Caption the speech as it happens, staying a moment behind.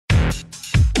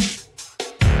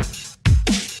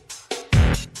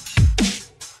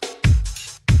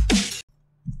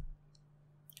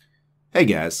Hey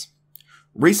guys,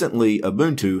 recently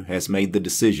Ubuntu has made the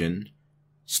decision,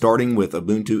 starting with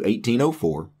Ubuntu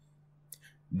 18.04,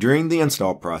 during the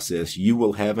install process you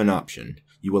will have an option.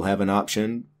 You will have an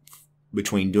option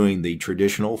between doing the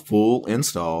traditional full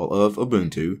install of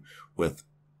Ubuntu with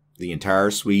the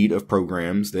entire suite of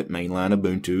programs that mainline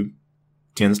Ubuntu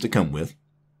tends to come with,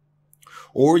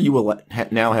 or you will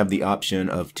now have the option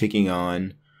of ticking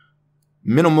on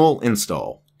minimal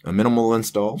install. A minimal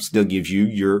install still gives you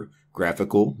your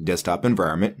graphical desktop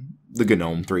environment, the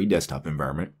GNOME 3 desktop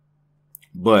environment,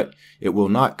 but it will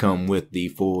not come with the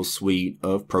full suite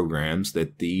of programs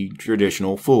that the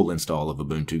traditional full install of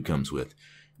Ubuntu comes with.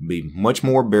 It'll be much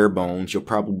more bare bones. You'll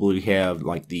probably have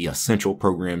like the essential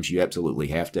programs you absolutely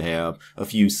have to have, a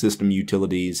few system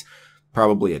utilities,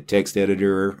 probably a text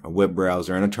editor, a web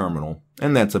browser, and a terminal,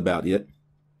 and that's about it.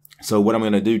 So what I'm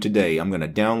going to do today, I'm going to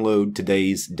download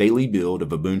today's daily build of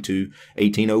Ubuntu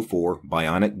 18.04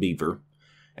 Bionic Beaver.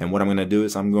 And what I'm going to do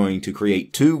is I'm going to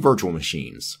create two virtual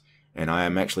machines. And I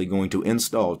am actually going to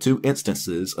install two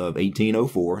instances of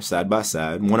 18.04 side by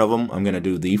side. One of them, I'm going to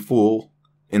do the full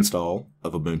install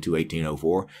of Ubuntu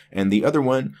 18.04. And the other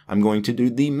one, I'm going to do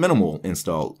the minimal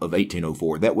install of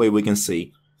 18.04. That way we can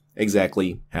see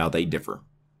exactly how they differ.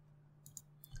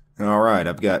 Alright,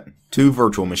 I've got two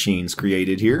virtual machines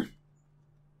created here.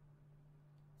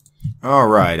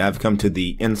 Alright, I've come to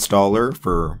the installer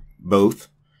for both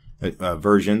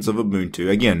versions of Ubuntu.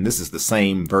 Again, this is the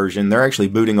same version. They're actually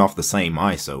booting off the same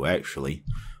ISO, actually.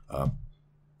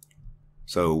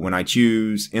 So when I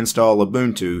choose Install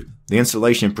Ubuntu, the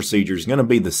installation procedure is going to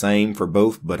be the same for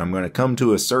both, but I'm going to come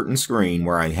to a certain screen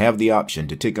where I have the option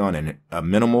to tick on a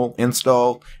minimal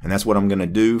install, and that's what I'm going to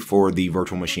do for the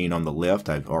virtual machine on the left.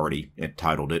 I've already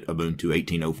entitled it Ubuntu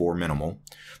 18.04 Minimal.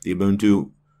 The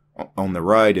Ubuntu on the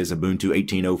right is Ubuntu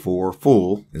 18.04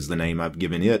 Full, is the name I've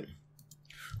given it.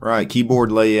 Right,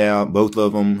 keyboard layout, both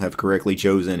of them have correctly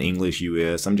chosen English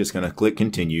US. I'm just going to click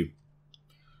Continue.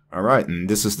 Alright, and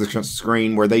this is the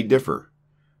screen where they differ.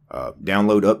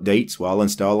 Download updates while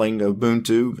installing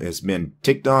Ubuntu has been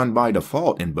ticked on by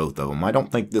default in both of them. I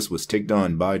don't think this was ticked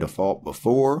on by default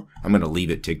before. I'm going to leave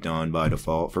it ticked on by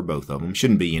default for both of them.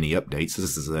 Shouldn't be any updates.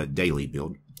 This is a daily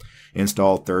build.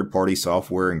 Install third-party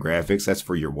software and graphics. That's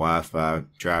for your Wi-Fi,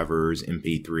 drivers,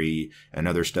 MP3, and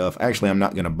other stuff. Actually, I'm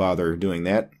not going to bother doing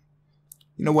that.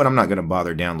 You know what? I'm not going to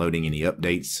bother downloading any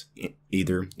updates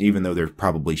either, even though there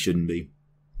probably shouldn't be.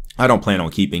 I don't plan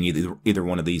on keeping either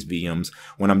one of these VMs.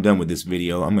 When I'm done with this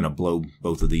video, I'm going to blow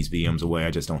both of these VMs away.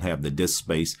 I just don't have the disk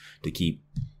space to keep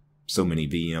so many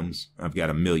VMs. I've got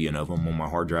 1 million of them on my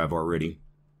hard drive already.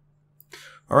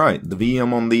 Alright, the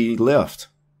VM on the left.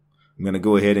 I'm going to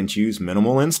go ahead and choose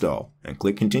Minimal Install and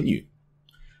click Continue.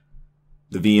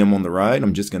 The VM on the right,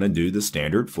 I'm just going to do the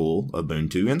standard full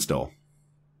Ubuntu install.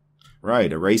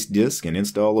 Right, erase disk and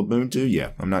install Ubuntu.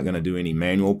 Yeah, I'm not going to do any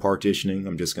manual partitioning.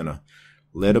 I'm just going to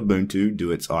let Ubuntu do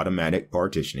its automatic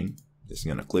partitioning. Just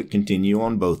going to click Continue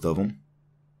on both of them.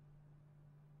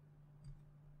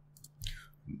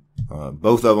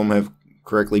 Both of them have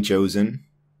correctly chosen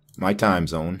my time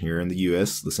zone here in the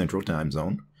US, the Central Time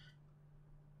Zone.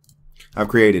 I've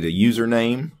created a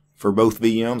username for both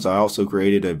VMs. I also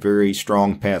created a very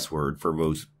strong password for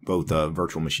both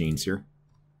virtual machines here.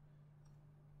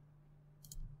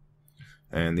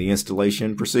 And the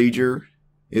installation procedure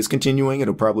is continuing.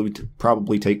 It'll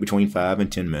probably take between 5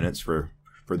 and 10 minutes for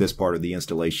this part of the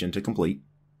installation to complete.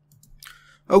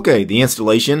 Okay, the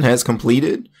installation has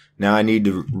completed. Now I need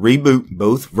to reboot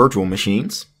both virtual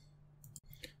machines.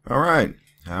 Alright,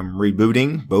 I'm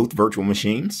rebooting both virtual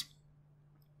machines.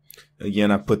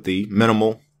 Again, I put the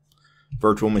minimal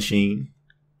virtual machine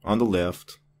on the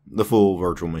left, the full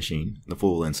virtual machine, the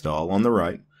full install on the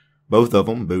right. Both of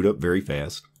them boot up very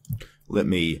fast. Let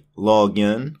me log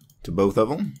in to both of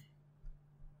them.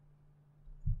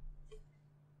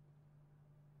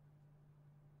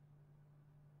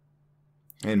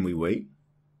 And we wait.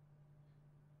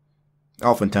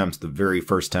 Oftentimes the very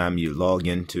first time you log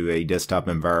into a desktop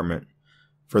environment,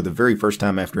 for the very first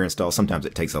time after install, sometimes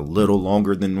it takes a little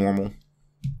longer than normal.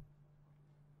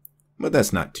 But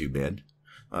that's not too bad.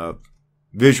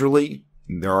 Visually,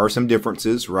 there are some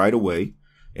differences right away.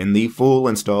 In the full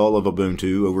install of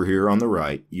Ubuntu over here on the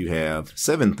right, you have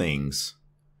 7 things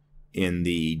in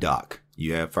the dock.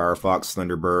 You have Firefox,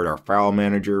 Thunderbird, our file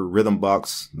manager,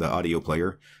 Rhythmbox, the audio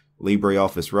player,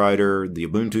 Libreoffice Writer, the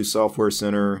Ubuntu Software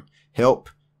Center, Help,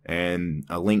 and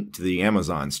a link to the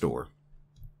Amazon store.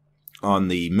 On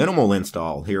the minimal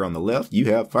install here on the left, you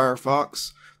have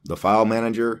Firefox, the file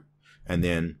manager, and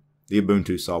then the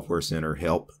Ubuntu Software Center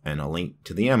help and a link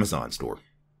to the Amazon store.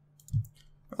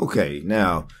 Okay,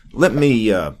 now let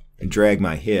me drag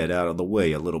my head out of the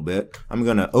way a little bit. I'm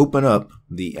going to open up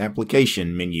the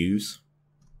application menus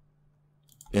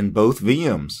in both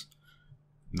VMs.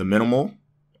 The minimal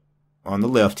on the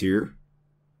left here,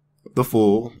 the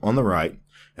full on the right,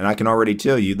 and I can already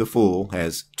tell you the full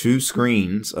has 2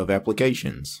 screens of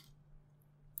applications.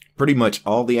 Pretty much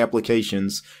all the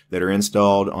applications that are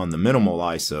installed on the minimal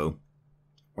ISO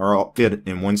are all fit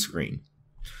in one screen.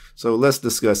 So let's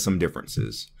discuss some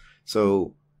differences.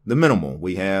 So the minimal,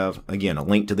 we have, again, a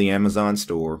link to the Amazon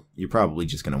store. You're probably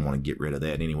just going to want to get rid of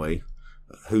that anyway.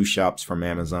 Who shops from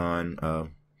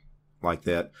Amazon like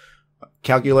that?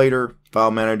 Calculator,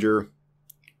 file manager,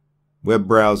 web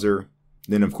browser.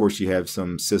 Then, of course, you have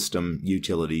some system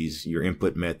utilities, your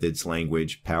input methods,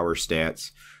 language, power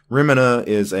stats. Remina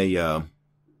is a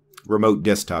remote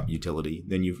desktop utility.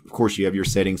 Then, of course, you have your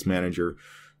settings manager,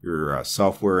 your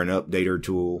software and updater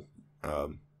tool,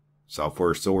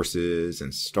 software sources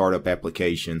and startup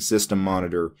applications, system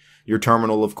monitor, your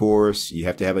terminal, of course. You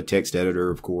have to have a text editor,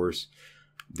 of course,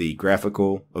 the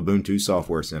graphical Ubuntu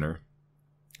Software Center.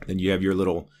 Then you have your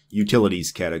little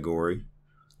utilities category.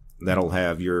 That'll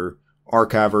have your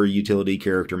archiver utility,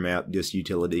 character map, disk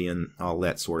utility, and all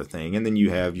that sort of thing. And then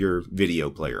you have your video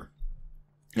player.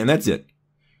 And that's it.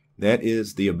 That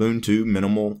is the Ubuntu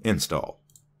minimal install.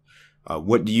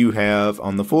 What do you have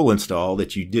on the full install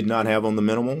that you did not have on the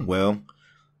minimal? Well,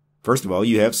 first of all,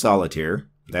 you have Solitaire.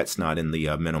 That's not in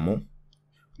the minimal.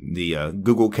 The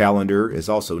Google Calendar is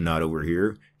also not over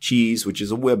here. Cheese, which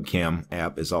is a webcam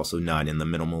app, is also not in the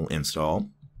minimal install.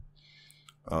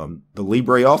 The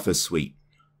LibreOffice suite.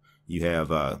 You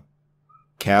have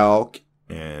Calc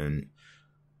and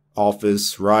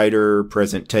Office, Writer,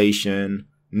 Presentation.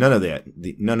 None of that.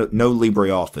 No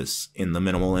LibreOffice in the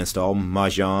minimal install.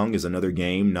 Mahjong is another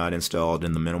game not installed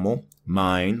in the minimal.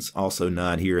 Mines, also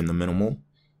not here in the minimal.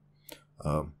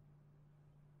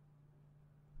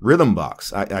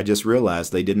 Rhythmbox. I just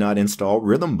realized they did not install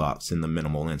Rhythmbox in the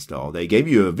minimal install. They gave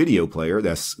you a video player.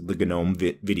 That's the GNOME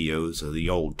videos, the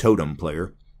old Totem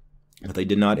player. But they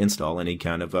did not install any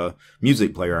kind of a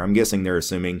music player. I'm guessing they're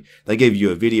assuming they gave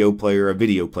you a video player. A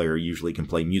video player usually can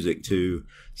play music too.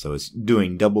 So it's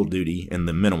doing double duty in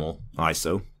the minimal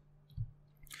ISO.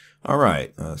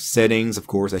 Alright, settings, of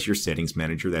course, that's your settings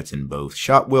manager. That's in both.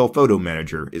 Shotwell Photo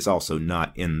Manager is also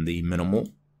not in the minimal.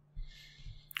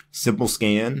 Simple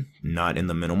Scan, not in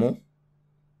the minimal.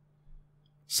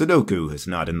 Sudoku is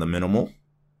not in the minimal.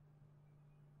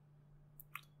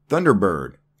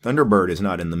 Thunderbird. Thunderbird is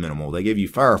not in the minimal. They gave you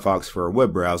Firefox for a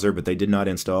web browser, but they did not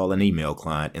install an email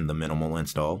client in the minimal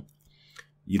install.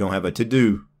 You don't have a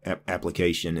to-do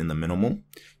application in the minimal.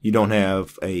 You don't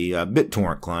have a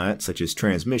BitTorrent client, such as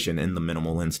Transmission, in the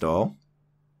minimal install.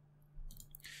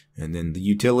 And then the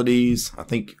utilities, I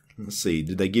think, let's see,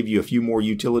 did they give you a few more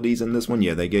utilities in this one?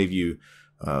 Yeah, they gave you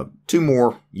 2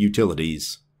 more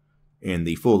utilities in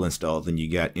the full install than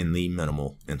you got in the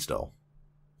minimal install.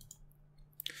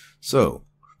 So,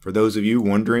 for those of you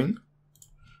wondering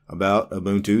about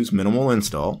Ubuntu's minimal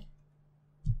install,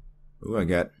 ooh, I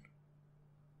got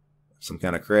some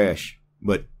kind of crash,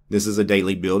 but this is a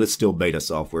daily build. It's still beta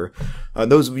software.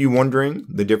 Those of you wondering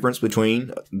the difference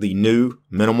between the new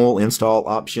minimal install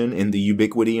option and the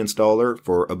Ubiquity installer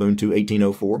for Ubuntu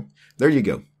 18.04, there you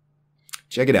go.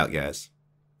 Check it out, guys.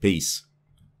 Peace.